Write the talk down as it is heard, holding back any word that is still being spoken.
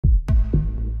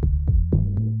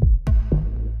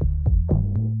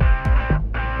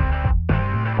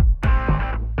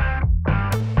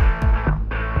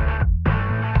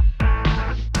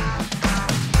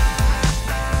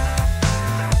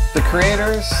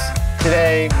creators.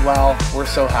 Today, well, we're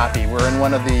so happy. We're in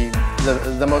one of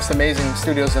the most amazing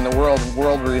studios in the world,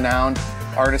 world-renowned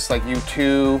artists like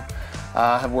U2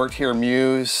 have worked here,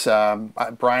 Muse,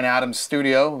 Bryan Adams'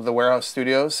 studio, the Warehouse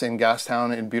Studios in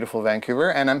Gastown in beautiful Vancouver.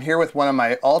 And I'm here with one of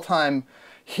my all-time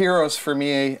heroes for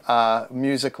me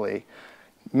musically,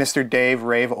 Mr. Dave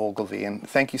Rave OGILVIE, and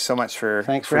thank you so much for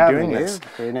doing this.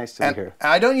 Very nice to be here.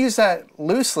 I don't use that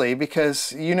loosely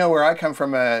because you know where I come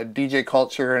from, a DJ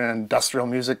culture and an industrial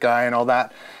music guy and all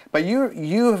that. But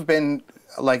you have been,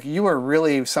 like, you are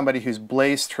really somebody who's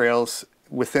blazed trails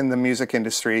within the music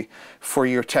industry for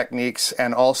your techniques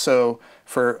and also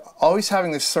for always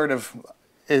having this sort of,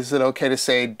 is it okay to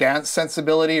say, dance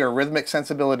sensibility or rhythmic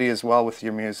sensibility as well with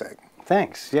your music?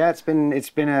 Thanks. Yeah, it's been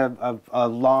a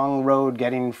long road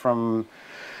getting from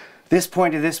this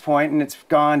point to this point, and it's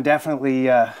gone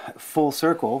definitely full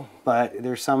circle. But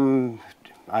there's some,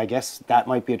 I guess that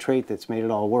might be a trait that's made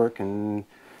it all work, and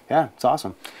yeah, it's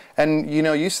awesome. And you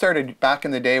know, you started back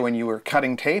in the day when you were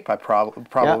cutting tape,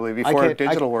 probably before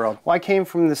digital world. Well, I came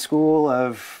from the school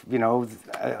of, you know,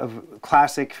 of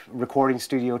classic recording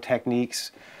studio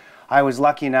techniques. I was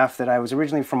lucky enough that I was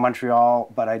originally from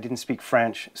Montreal, but I didn't speak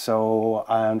French, so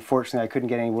unfortunately I couldn't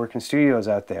get any work in studios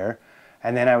out there.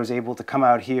 And then I was able to come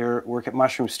out here, work at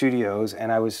Mushroom Studios,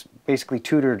 and I was basically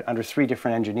tutored under 3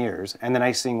 different engineers. And the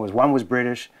nice thing was one was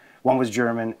British, one was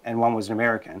German, and one was an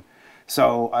American.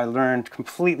 So I learned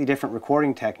completely different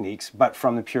recording techniques, but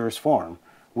from the purest form,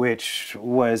 which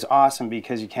was awesome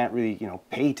because you can't really, you know,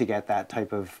 pay to get that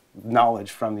type of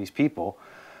knowledge from these people.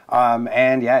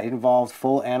 And yeah, it involved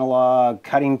full analog,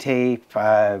 cutting tape,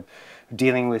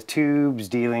 dealing with tubes,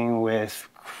 dealing with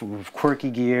quirky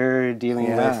gear,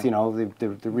 dealing with, you know,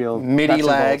 the real MIDI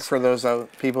lag for those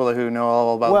people who know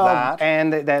all about that.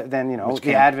 And then, you know,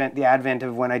 the advent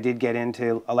of when I did get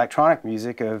into electronic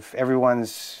music, of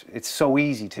it's so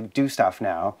easy to do stuff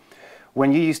now.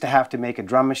 When you used to have to make a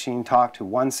drum machine talk to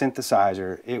one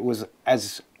synthesizer, it was,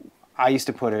 as I used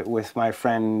to put it with my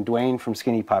friend Dwayne from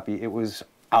Skinny Puppy, it was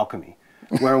alchemy,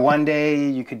 where one day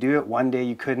you could do it, one day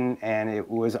you couldn't, and it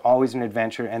was always an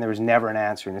adventure, and there was never an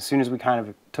answer. And as soon as we kind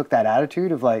of took that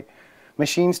attitude of like,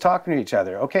 machines talking to each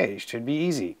other, okay, it should be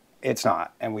easy. It's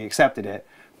not, and we accepted it,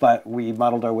 but we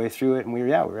muddled our way through it, and we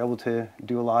were able to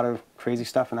do a lot of crazy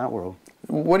stuff in that world.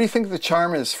 What do you think the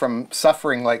charm is from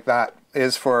suffering like that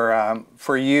is for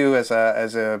you as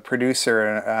a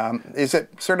producer? Is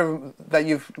it sort of that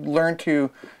you've learned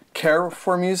to care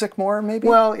for music more, maybe?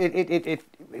 Well,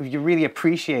 you really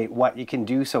appreciate what you can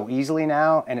do so easily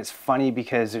now, and it's funny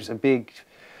because there's a big,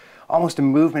 almost a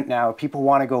movement now. People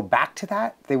want to go back to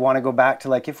that. They want to go back to,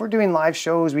 like, if we're doing live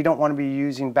shows, we don't want to be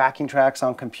using backing tracks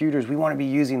on computers. We want to be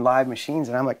using live machines.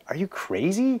 And I'm like, are you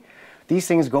crazy? These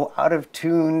things go out of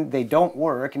tune. They don't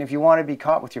work. And if you want to be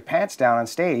caught with your pants down on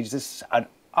stage, this is an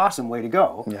awesome way to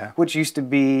go, which used to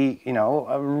be, you know,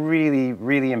 a really,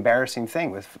 really embarrassing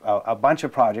thing with a bunch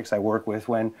of projects I work with,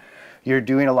 when you're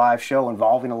doing a live show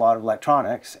involving a lot of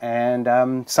electronics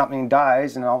and something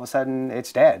dies and all of a sudden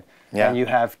it's dead. And you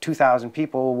have 2,000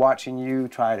 people watching you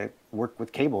try to work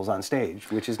with cables on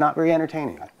stage, which is not very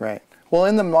entertaining. Right. Well,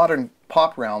 in the modern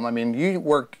pop realm, I mean,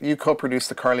 you co-produced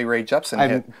the Carly Rae Jepsen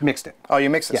hit. I mixed it. Oh, you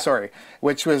mixed it, sorry.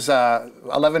 Which was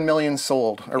 11 million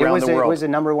sold around the world. It was a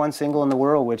 #1 single in the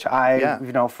world, which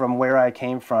you know, from where I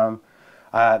came from,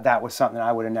 that was something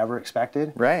I would have never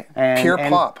expected. Right. Pure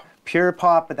pop. Pure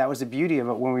pop, but that was the beauty of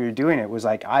it when we were doing it. It was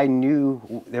like, I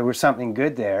knew there was something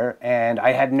good there, and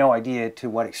I had no idea to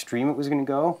what extreme it was going to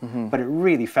go, but it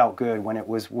really felt good when it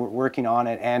was working on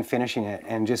it and finishing it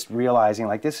and just realizing,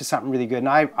 like, this is something really good. And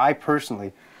I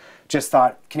personally just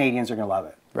thought Canadians are going to love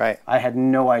it. Right. I had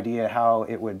no idea how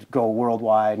it would go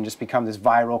worldwide and just become this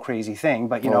viral, crazy thing.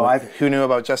 But, you know, who knew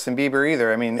about Justin Bieber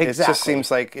either? I mean, it just seems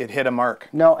like it hit a mark.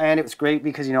 No, and it was great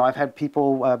because, you know, I've had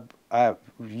people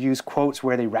use quotes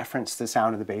where they reference the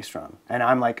sound of the bass drum. And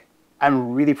I'm like,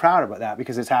 I'm really proud about that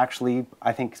because it's actually,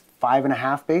 I think,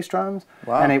 5.5 bass drums.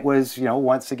 Wow. And it was, you know,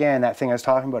 once again, that thing I was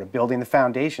talking about, building the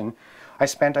foundation. I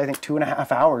spent, I think,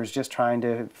 2.5 hours just trying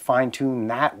to fine-tune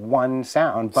that one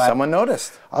sound. But someone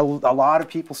noticed. A lot of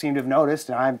people seem to have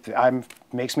noticed, and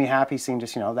makes me happy seeing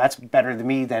just, you know, that's better to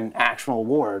me than actual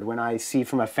award. When I see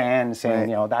from a fan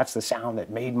saying, you know, that's the sound that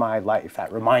made my life.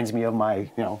 That reminds me of my, you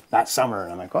know, that summer.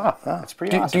 And I'm like, wow, that's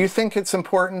pretty awesome. Do you think it's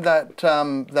important that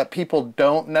that people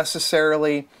don't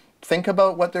necessarily think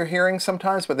about what they're hearing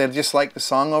sometimes, but they just like the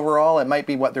song overall? It might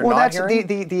be what they're not hearing.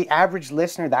 The average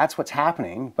listener, that's what's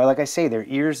happening. But like I say, their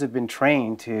ears have been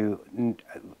trained to,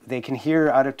 they can hear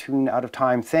out of tune, out of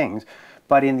time things.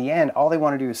 But in the end, all they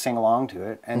want to do is sing along to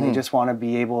it, and they just want to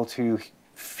be able to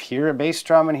hear a bass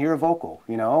drum and hear a vocal,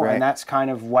 you know, Right. and that's kind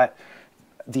of what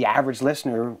the average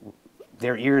listener,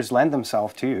 their ears lend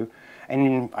themselves to.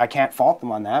 And I can't fault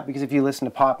them on that, because if you listen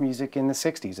to pop music in the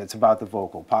 60s, it's about the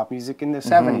vocal. Pop music in the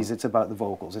 70s, it's about the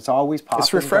vocals. It's always pop.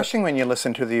 It's refreshing when you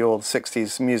listen to the old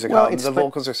 60s music Well, albums. The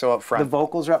vocals are so up front. The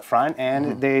vocals are up front,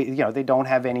 and they, you know, they don't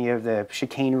have any of the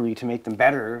chicanery to make them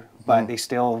better, but they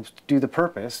still do the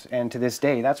purpose. And to this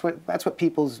day, that's what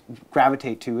people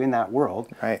gravitate to in that world.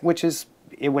 Right. Which is,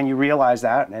 when you realize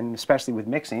that, and especially with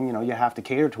mixing, you know, you have to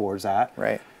cater towards that.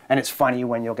 Right. And it's funny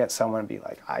when you'll get someone and be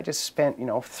like, I just spent, you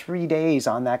know, 3 days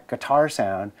on that guitar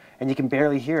sound, and you can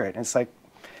barely hear it. And it's like,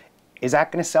 is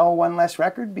that going to sell one less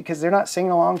record? Because they're not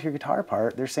singing along to your guitar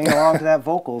part. They're singing along to that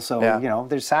vocal. So, Yeah. you know,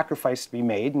 there's sacrifice to be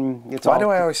made. And it's Why do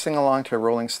I always sing along to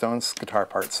Rolling Stones guitar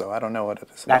part? So I don't know what it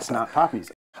is. That's not pop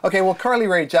music. Okay, well, Carly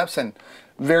Rae Jepsen,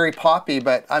 very poppy,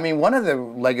 but I mean, one of the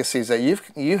legacies that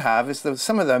you have is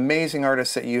some of the amazing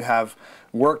artists that you have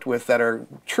worked with that are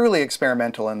truly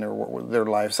experimental in their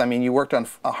lives. I mean, you worked on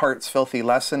a Heart's Filthy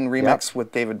Lesson remix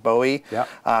with David Bowie.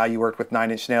 You worked with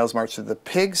Nine Inch Nails' March of the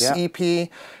Pigs EP,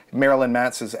 Marilyn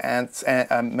Manson's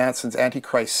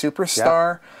Antichrist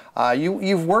Superstar.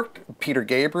 You've worked Peter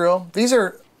Gabriel. These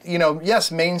are, you know,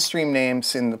 yes, mainstream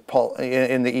names in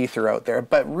the ether out there,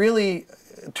 but really,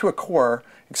 to a core,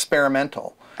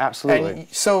 experimental. Absolutely. And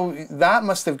so that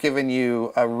must have given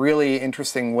you a really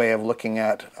interesting way of looking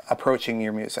at approaching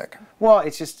your music. Well,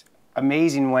 it's just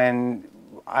amazing when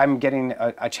I'm getting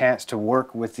a chance to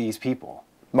work with these people.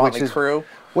 Motley Crue.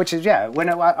 Which is, yeah,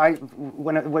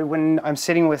 when I'm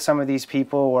sitting with some of these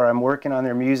people or I'm working on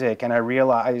their music and I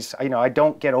realize, you know, I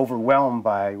don't get overwhelmed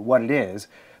by what it is.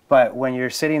 But when you're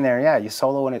sitting there, yeah, you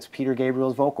solo and it's Peter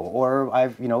Gabriel's vocal. Or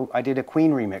I did a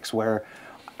Queen remix where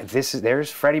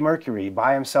there's Freddie Mercury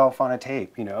by himself on a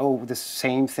tape. You know, the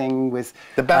same thing with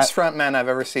the best frontman I've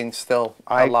ever seen still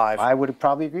alive. I would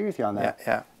probably agree with you on that.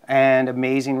 Yeah. And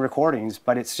amazing recordings,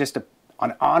 but it's just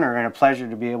an honor and a pleasure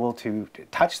to be able to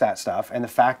touch that stuff. And the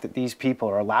fact that these people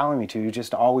are allowing me to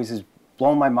just always has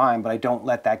blown my mind. But I don't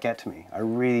let that get to me. I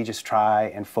really just try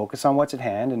and focus on what's at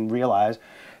hand and realize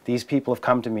these people have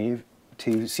come to me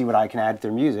to see what I can add to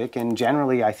their music. And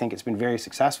generally, I think it's been very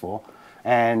successful.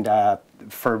 And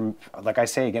for, like I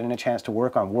say, getting a chance to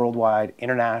work on worldwide,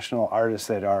 international artists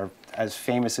that are as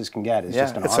famous as can get is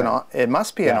just an honor. It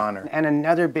must be an honor. And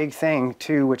another big thing,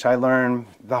 too, which I learned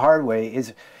the hard way,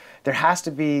 is there has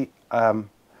to be an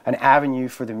avenue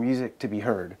for the music to be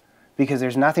heard. Because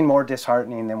there's nothing more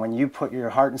disheartening than when you put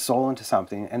your heart and soul into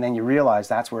something and then you realize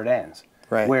that's where it ends.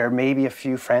 Right. Where maybe a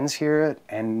few friends hear it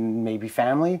and maybe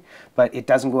family, but it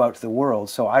doesn't go out to the world.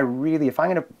 So I really, if I'm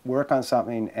going to work on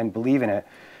something and believe in it,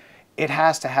 it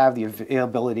has to have the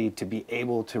ability to be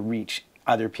able to reach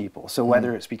other people. So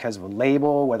whether it's because of a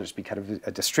label, whether it's because of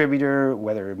a distributor,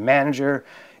 whether a manager,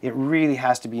 it really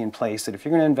has to be in place that if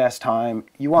you're going to invest time,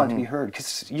 you want it to be heard.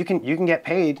 Because you can get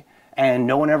paid and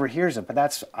no one ever hears it, but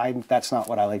that's not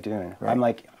what I like doing. Right. I'm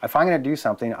like, if I'm going to do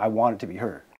something, I want it to be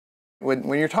heard.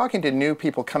 When you're talking to new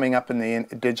people coming up in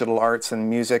the digital arts and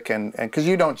music, and because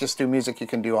you don't just do music, you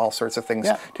can do all sorts of things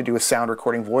to do with sound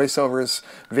recording, voiceovers,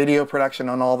 video production,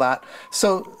 and all that.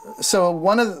 So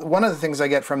one of the things I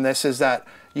get from this is that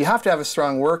you have to have a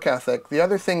strong work ethic. The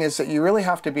other thing is that you really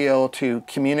have to be able to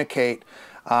communicate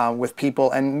with people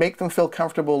and make them feel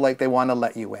comfortable, like they want to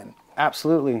let you in.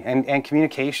 Absolutely, and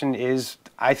communication is,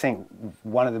 I think,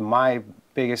 one of my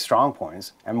biggest strong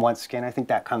points. And once again, I think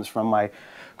that comes from my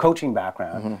coaching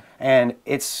background. And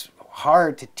it's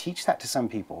hard to teach that to some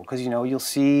people because, you know, you'll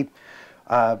see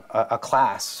a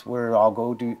class where I'll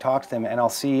go talk to them and I'll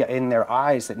see in their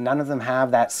eyes that none of them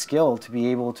have that skill to be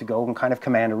able to go and kind of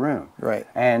command a room. Right.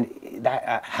 And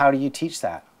that how do you teach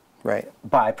that? Right.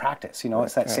 By practice. You know,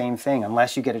 it's that same thing.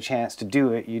 Unless you get a chance to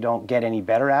do it, you don't get any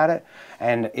better at it.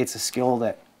 And it's a skill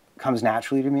that comes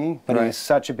naturally to me, but it is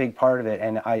such a big part of it.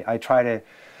 And I try to...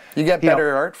 You get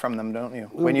better art from them, don't you?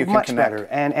 When you can much connect. Better.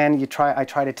 And I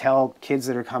try to tell kids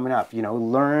that are coming up, you know,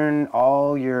 learn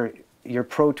all your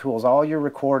Pro Tools, all your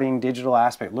recording, digital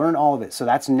aspect, learn all of it. So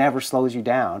that's never slows you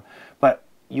down. But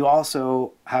you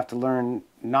also have to learn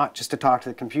not just to talk to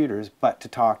the computers, but to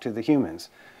talk to the humans.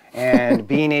 And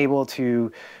being able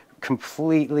to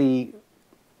completely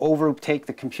overtake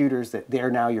the computers that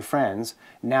they're now your friends,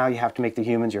 now you have to make the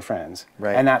humans your friends.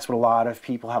 Right. And that's what a lot of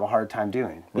people have a hard time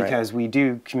doing because we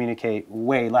do communicate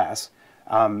way less.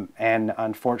 And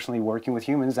unfortunately, working with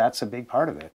humans, that's a big part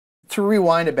of it. To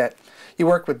rewind a bit, you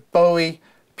worked with Bowie,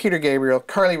 Peter Gabriel,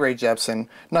 Carly Rae Jepsen,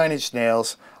 Nine Inch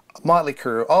Nails, Motley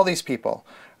Crue, all these people.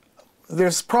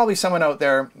 There's probably someone out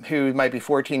there who might be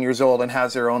 14 years old and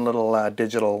has their own little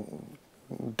digital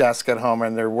desk at home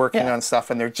and they're working on stuff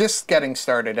and they're just getting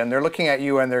started and they're looking at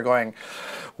you and they're going,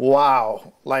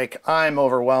 wow, like I'm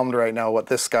overwhelmed right now what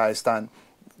this guy's done.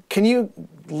 Can you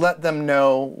let them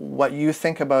know what you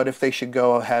think about if they should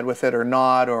go ahead with it or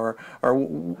not, or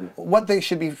what they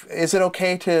should be? Is it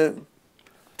okay to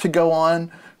go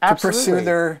on to pursue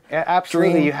their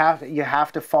absolutely dream? You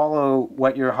have to follow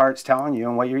what your heart's telling you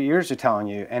and what your ears are telling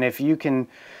you. And if you can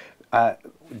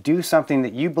do something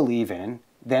that you believe in,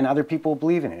 then other people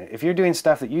believe in it. If you're doing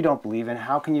stuff that you don't believe in,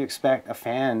 how can you expect a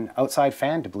fan, outside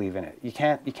fan, to believe in it? You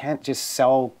can't just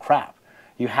sell crap.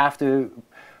 You have to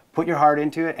put your heart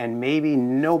into it, and maybe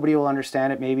nobody will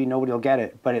understand it, maybe nobody will get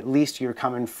it, but at least you're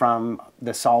coming from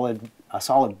a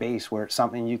solid base where it's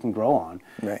something you can grow on.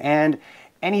 Right. And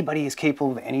anybody is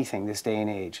capable of anything this day and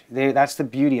age. That's the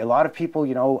beauty. A lot of people,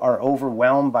 you know, are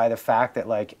overwhelmed by the fact that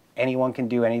like anyone can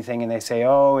do anything, and they say,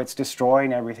 oh, it's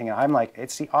destroying everything. And I'm like,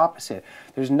 it's the opposite.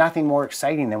 There's nothing more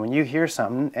exciting than when you hear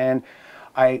something, and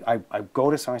I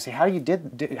go to someone and say, how'd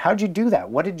you do that?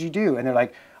 What did you do? And they're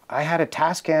like, I had a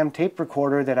Tascam tape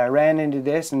recorder that I ran into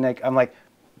this, and like, I'm like,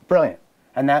 brilliant.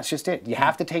 And that's just it. You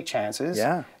have to take chances.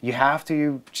 Yeah. You have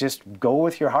to just go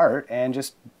with your heart and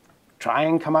just try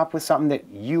and come up with something that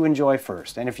you enjoy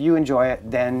first. And if you enjoy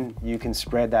it, then you can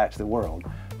spread that to the world.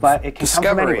 But it can come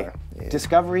from anywhere. Yeah.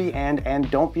 Discovery, and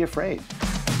don't be afraid.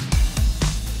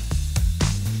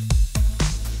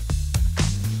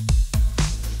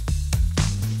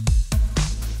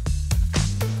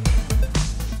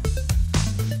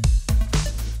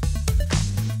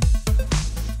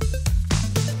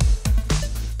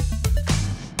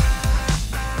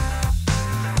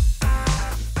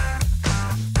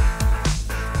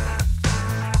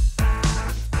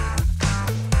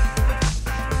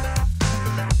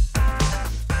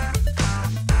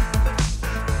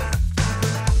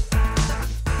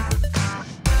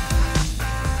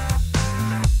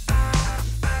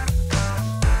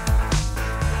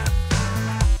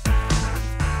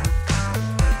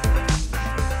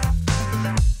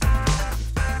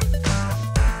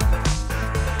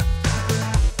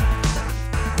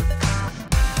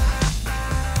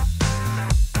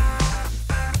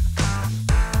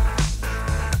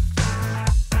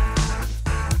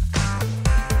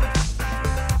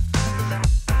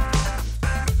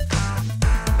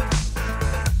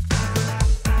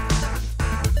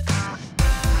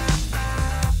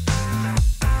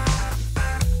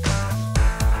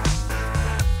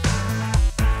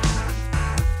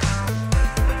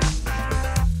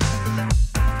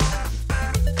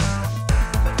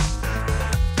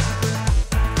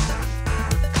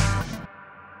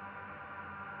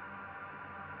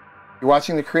 You're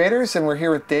watching The Creators, and we're here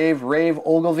with Dave Rave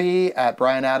Ogilvie at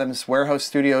Bryan Adams Warehouse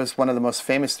Studios, one of the most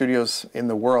famous studios in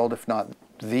the world, if not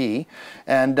the.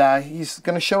 And he's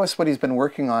going to show us what he's been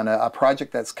working on, a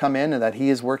project that's come in and that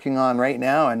he is working on right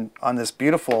now, and on this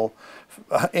beautiful,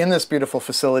 in this beautiful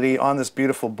facility, on this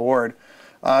beautiful board.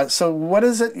 So what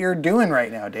is it you're doing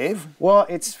right now, Dave? Well,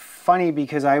 it's funny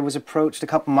because I was approached a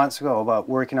couple months ago about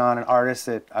working on an artist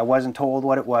that I wasn't told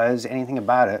what it was, anything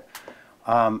about it.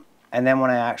 And then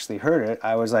when I actually heard it,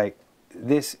 I was like,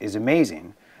 this is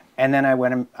amazing. And then I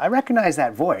went and I recognized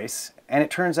that voice, and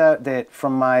it turns out that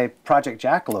from my Project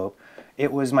Jackalope,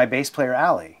 it was my bass player,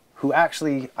 Allie, who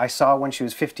actually I saw when she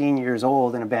was 15 years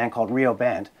old in a band called Rio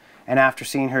Bent. And after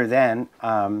seeing her then,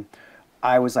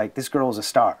 I was like, this girl is a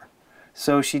star.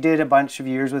 So she did a bunch of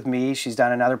years with me. She's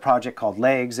done another project called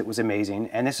Legs that was amazing.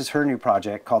 And this is her new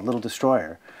project called Little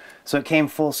Destroyer. So it came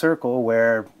full circle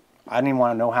where I didn't even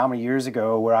want to know how many years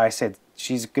ago where I said,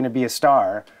 she's going to be a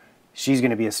star, she's going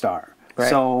to be a star. Right.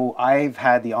 So I've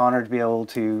had the honor to be able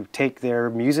to take their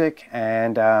music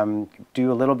and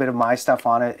do a little bit of my stuff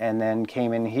on it, and then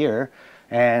came in here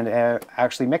and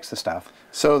actually mix the stuff.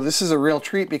 So this is a real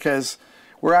treat because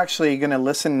we're actually going to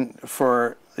listen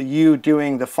for you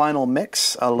doing the final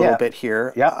mix a little bit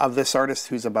here of this artist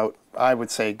who's about, I would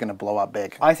say, going to blow up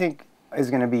big. I think is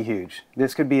going to be huge.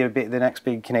 This could be the next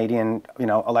big Canadian, you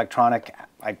know, electronic.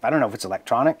 I don't know if it's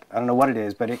electronic. I don't know what it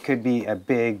is, but it could be a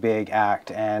big, big act.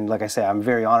 And like I say, I'm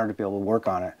very honored to be able to work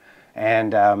on it.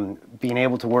 And being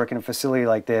able to work in a facility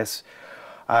like this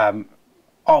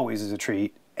always is a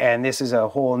treat. And this is a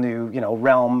whole new, you know,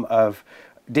 realm of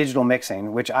digital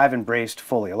mixing, which I've embraced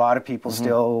fully. A lot of people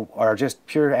still are just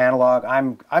pure analog.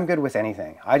 I'm good with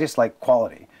anything. I just like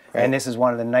quality. Right. And this is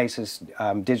one of the nicest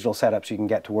digital setups you can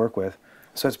get to work with.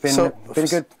 So it's been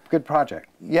a good project.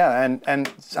 Yeah,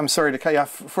 and I'm sorry to cut you off.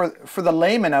 For the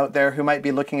layman out there who might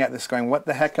be looking at this going, what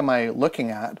the heck am I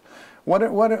looking at?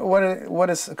 What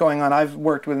is going on? I've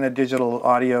worked within the digital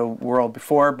audio world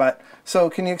before, but so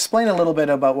can you explain a little bit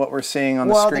about what we're seeing on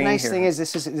the screen here? Well, the nice thing is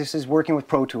this is working with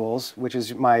Pro Tools, which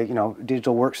is my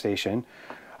digital workstation,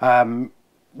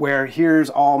 where here's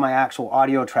all my actual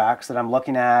audio tracks that I'm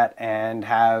looking at and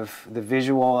have the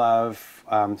visual of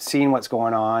seeing what's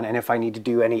going on, and if I need to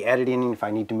do any editing, if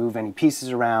I need to move any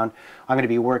pieces around, I'm going to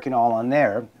be working all on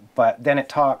there. But then it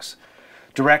talks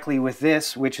directly with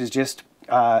this, which is just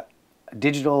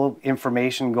digital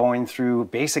information going through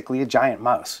basically a giant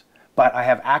mouse. But I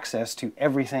have access to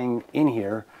everything in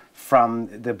here from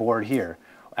the board here,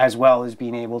 as well as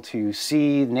being able to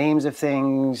see names of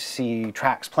things, see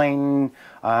tracks playing,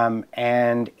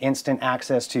 and instant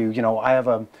access to, I have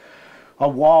a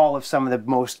wall of some of the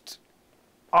most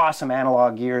awesome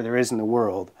analog gear there is in the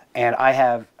world. And I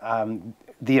have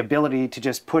the ability to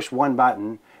just push one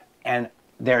button and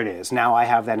there it is. Now I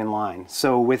have that in line.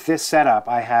 So with this setup,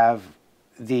 I have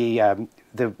the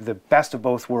best of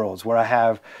both worlds, where I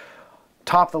have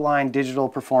top-of-the-line digital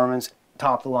performance,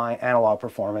 top-of-the-line analog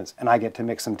performance, and I get to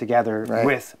mix them together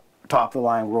with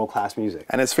top-of-the-line world-class music.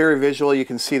 And it's very visual. You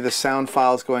can see the sound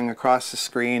files going across the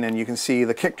screen, and you can see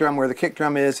the kick drum where the kick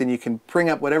drum is, and you can bring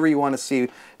up whatever you want to see,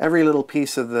 every little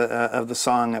piece of the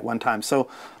song at one time. So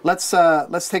let's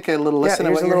take a little listen.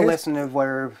 Here's a little listen of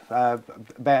where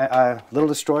Little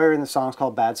Destroyer, and the song's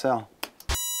called Bad Cell.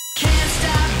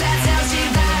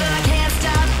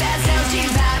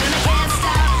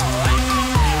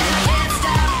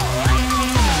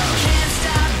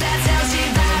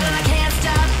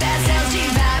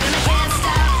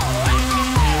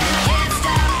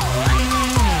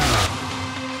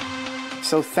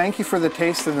 So thank you for the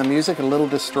taste of the music, A Little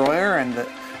Destroyer, and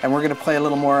we're going to play a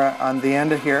little more on the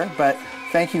end of here. But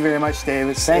thank you very much, Dave.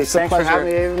 It's a pleasure. Thanks for having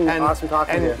me, Dave, and awesome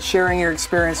talking to you. And sharing your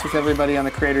experience with everybody on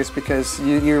the Creators, because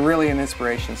you're really an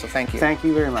inspiration. So thank you. Thank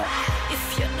you very much.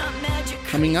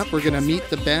 Coming up, we're going to meet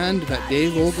the band that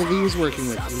Dave Ogilvie is working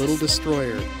with, A Little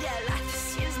Destroyer.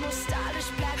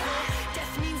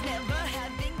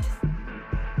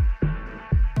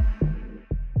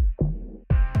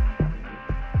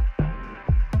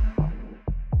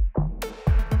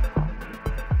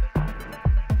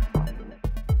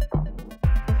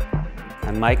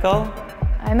 I'm Michael.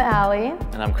 I'm Allie.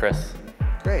 And I'm Chris.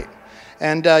 Great.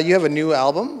 And you have a new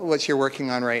album, which you're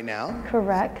working on right now.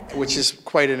 Correct. Which is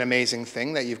quite an amazing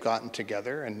thing that you've gotten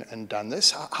together and done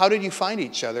this. How did you find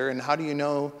each other, and how do you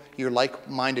know you're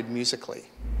like-minded musically?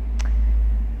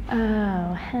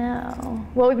 Oh, how?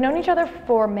 Well, we've known each other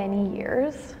for many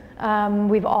years.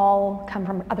 We've all come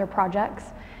from other projects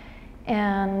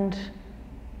and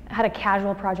had a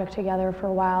casual project together for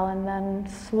a while, and then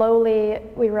slowly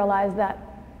we realized that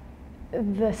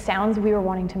the sounds we were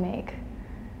wanting to make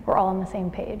were all on the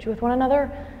same page with one another.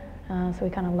 So we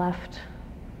kind of left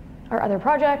our other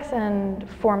projects and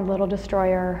formed Little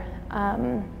Destroyer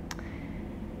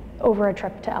over a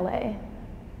trip to LA.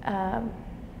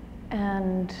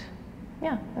 And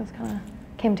yeah, it was kind of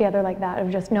came together like that, of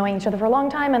just knowing each other for a long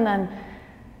time, and then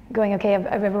going, okay, of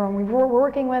everyone we were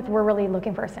working with, we're really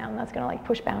looking for a sound that's going to like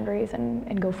push boundaries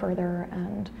and go further,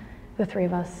 and the three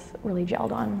of us really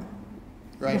gelled on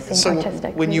the same so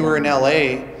artistic when you were in vision.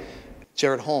 LA,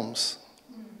 Jared Holmes,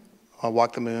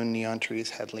 Walk the Moon, Neon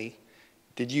Trees, Headley,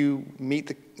 did you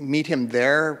meet him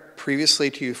there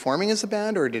previously to you forming as a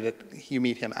band, or did you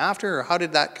meet him after, or how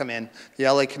did that come in, the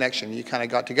LA connection? You kind of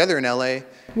got together in LA.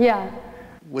 Yeah.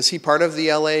 Was he part of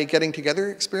the LA getting together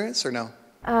experience, or no?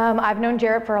 I've known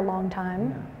Jarrett for a long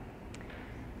time,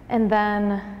 and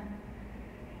then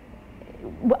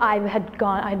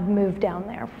I'd moved down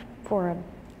there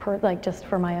just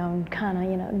for my own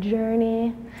kind of,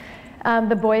 journey.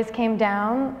 The boys came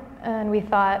down, and we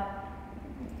thought,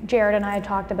 Jarrett and I had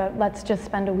talked about, let's just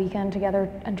spend a weekend together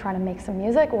and try to make some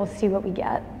music. We'll see what we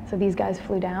get. So these guys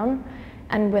flew down,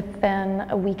 and within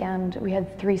a weekend, we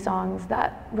had 3 songs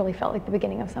that really felt like the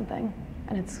beginning of something,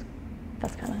 and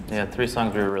that's kind of... Yeah, 3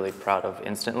 songs we were really proud of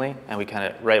instantly, and we kind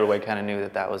of, right away, kind of knew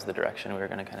that was the direction we were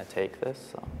going to kind of take this.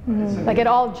 So. Mm-hmm. Like, it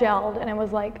all gelled, and it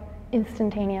was like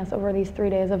instantaneous over these 3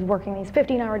 days of working these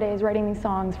 15-hour days, writing these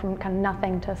songs from kind of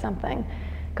nothing to something,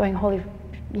 going, holy,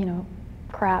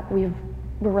 crap, we're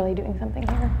really doing something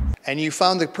here. And you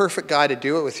found the perfect guy to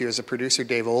do it with you as a producer,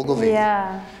 Dave Ogilvie.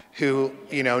 Yeah. Who,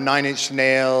 9 Inch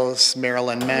Nails,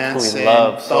 Marilyn Manson,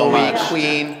 Bowie,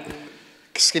 Queen.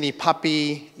 Skinny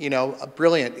Puppy, you know,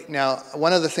 brilliant. Now,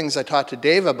 one of the things I talked to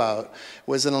Dave about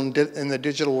was in the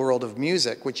digital world of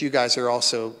music, which you guys are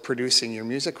also producing your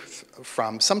music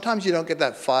from. Sometimes you don't get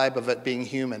that vibe of it being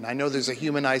human. I know there's a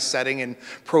humanized setting in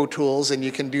Pro Tools, and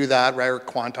you can do that, right, or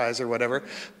quantize or whatever.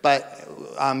 But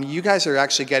you guys are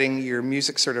actually getting your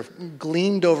music sort of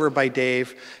gleaned over by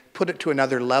Dave, put it to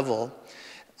another level.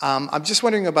 I'm just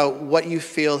wondering about what you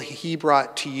feel he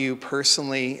brought to you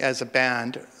personally as a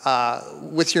band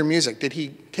with your music. Did he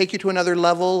take you to another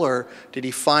level, or did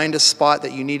he find a spot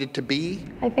that you needed to be?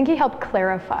 I think he helped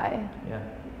clarify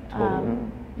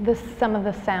Totally. some of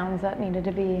the sounds that needed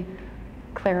to be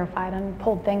clarified, and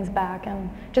pulled things back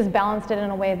and just balanced it in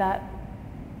a way that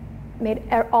made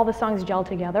all the songs gel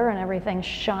together and everything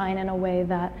shine in a way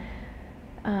that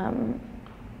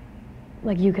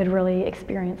like you could really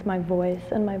experience my voice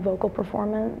and my vocal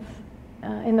performance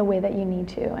in the way that you need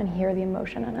to and hear the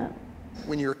emotion in it.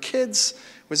 When you were kids,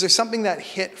 was there something that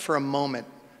hit for a moment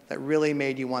that really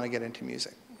made you want to get into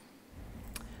music?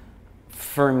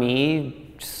 For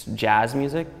me, just jazz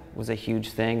music was a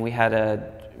huge thing. Me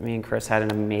and Chris had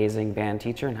an amazing band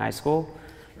teacher in high school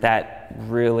that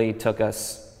really took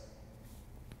us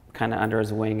kind of under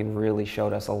his wing and really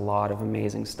showed us a lot of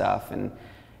amazing stuff, and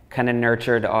kind of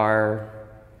nurtured our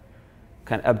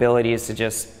kind of abilities to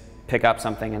just pick up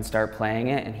something and start playing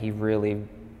it, and he really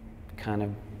kind of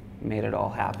made it all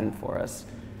happen for us.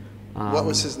 What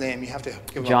was his name? You have to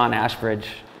give John Ashbridge.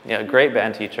 Yeah, great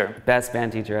band teacher. Best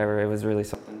band teacher ever. It was really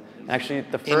something. Actually,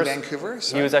 the first... In Vancouver?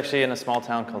 He was actually in a small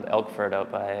town called Elkford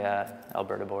out by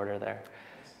Alberta border there.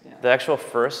 Yeah. The actual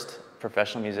first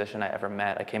professional musician I ever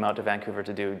met, I came out to Vancouver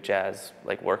to do jazz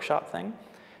like workshop thing.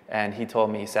 And he told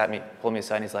me, pulled me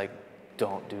aside, and he's like,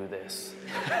 "Don't do this.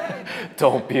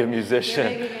 Don't be a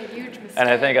musician." You're making a huge mistake. And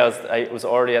I think I was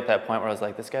already at that point where I was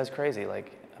like, this guy's crazy.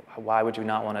 Like, why would you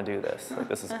not want to do this? Like,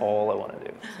 this is all I want to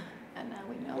do. And now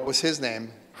we know. What was his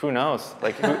name? Who knows?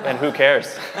 Like, who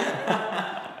cares?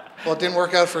 Well, it didn't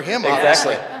work out for him,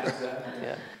 Exactly. obviously.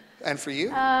 Yeah. And for you?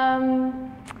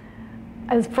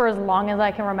 For as long as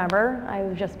I can remember,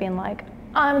 I've just been like,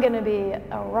 I'm gonna be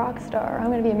a rock star,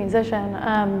 I'm gonna be a musician.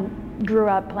 Grew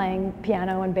up playing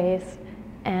piano and bass,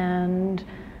 and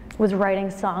was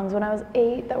writing songs when I was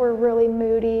 8 that were really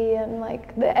moody and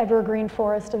like the evergreen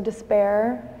forest of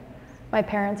despair. My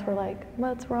parents were like,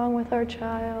 "What's wrong with our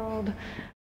child?"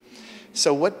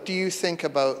 So what do you think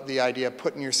about the idea of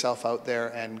putting yourself out there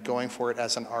and going for it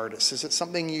as an artist? Is it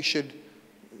something you should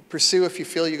pursue if you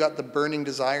feel you got the burning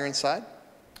desire inside?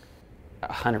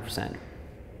 100%.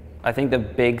 I think the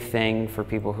big thing for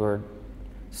people who are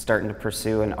starting to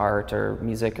pursue an art or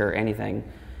music or anything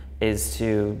is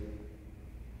to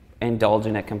indulge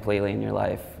in it completely in your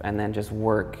life, and then just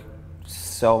work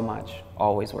so much.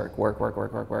 Always work,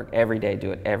 every day.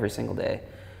 Do it every single day.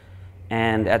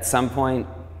 And at some point,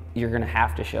 you're gonna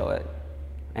have to show it,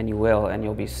 and you will, and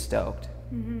you'll be stoked.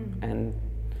 Mm-hmm. And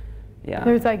yeah.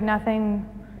 There's like nothing.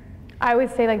 I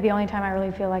always say like the only time I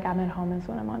really feel like I'm at home is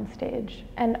when I'm on stage.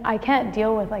 And I can't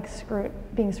deal with like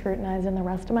being scrutinized in the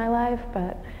rest of my life,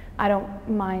 but I don't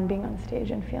mind being on stage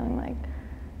and feeling like,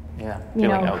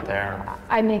 feeling out there.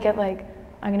 I make it like,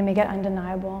 I'm gonna make it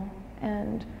undeniable.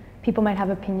 And people might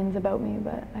have opinions about me,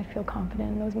 but I feel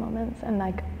confident in those moments. And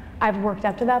like, I've worked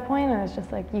up to that point, and it's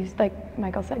just like, like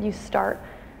Michael said, you start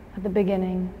at the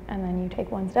beginning, and then you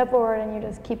take one step forward, and you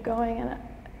just keep going, and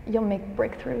you'll make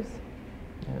breakthroughs.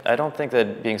 I don't think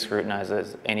that being scrutinized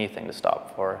is anything to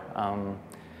stop for.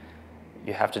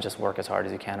 You have to just work as hard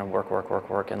as you can and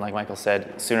work. And like Michael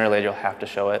said, sooner or later you'll have to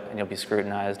show it and you'll be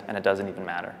scrutinized, and it doesn't even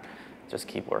matter. Just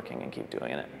keep working and keep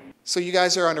doing it. So you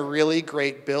guys are on a really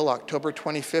great bill, October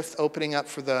 25th, opening up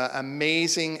for the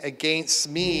amazing Against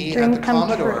Me at the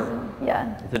Commodore. True.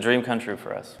 Yeah. It's a dream come true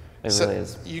for us. It really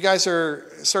is. You guys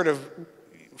are sort of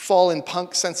fall in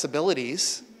punk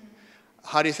sensibilities.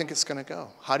 How do you think it's going to go?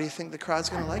 How do you think the crowd's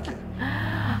going to like you?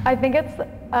 I think it's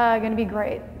going to be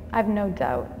great. I have no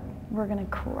doubt we're going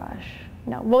to crush.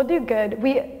 No, we'll do good.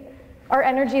 Our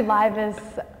energy live is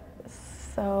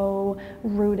so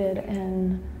rooted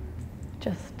in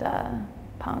just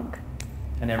punk.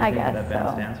 And everything I guess that band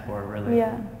so. stands for, really.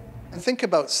 Yeah. And think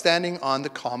about standing on the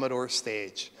Commodore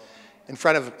stage. In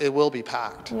front of it will be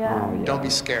packed. Yeah. Don't be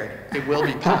scared. It will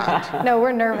be packed. No,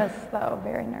 we're nervous though,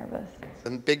 very nervous. It's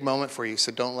a big moment for you,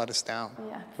 so don't let us down.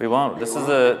 Yeah. We won't. This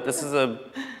is a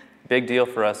big deal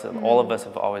for us. All of us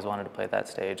have always wanted to play that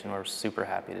stage, and we're super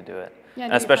happy to do it. Yeah,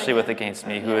 and especially with Against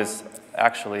Me, who is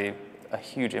actually a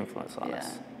huge influence on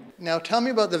us. Now tell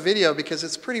me about the video, because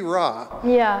it's pretty raw.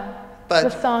 Yeah. But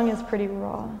the song is pretty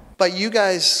raw. But you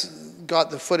guys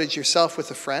got the footage yourself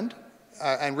with a friend.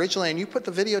 and Ridgeline, you put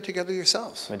the video together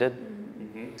yourselves. We did.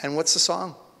 And what's the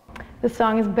song? The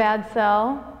song is Bad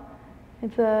Cell.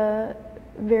 It's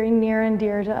very near and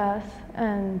dear to us,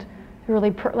 and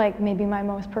really like maybe my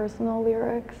most personal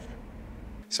lyrics.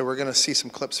 So we're going to see some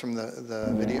clips from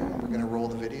the video. We're going to roll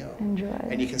the video. Enjoy.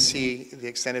 And you can see the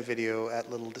extended video at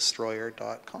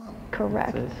littledestroyer.com.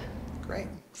 Correct. Great.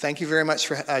 Thank you very much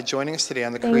for joining us today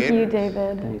on The Thank Creator. you,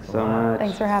 David. Thanks so much.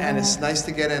 Thanks for having And us. it's nice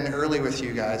to get in early with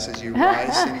you guys as you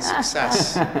rise in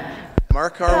success.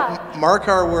 Mark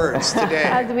our words today.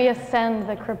 As we ascend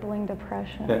the crippling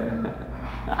depression.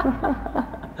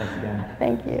 Thanks again.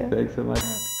 Thank you. Thanks so much.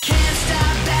 Can't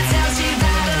stop, that's how she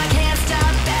vibing. I can't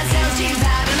stop, that's how she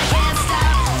vibing. I can't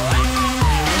stop.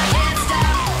 Can't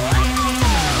stop.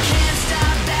 Can't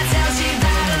stop, that's how she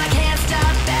vibing. I can't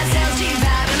stop, that's how she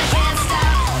vibing. I can't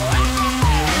stop.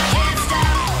 Can't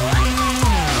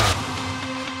stop.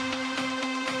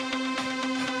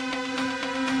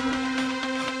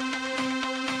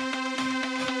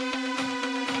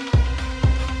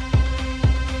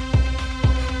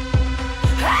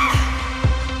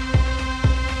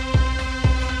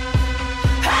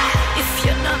 If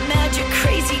you're not mad, you're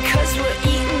crazy, 'cause we're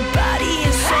eating body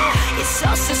and soul. It's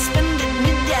all suspended.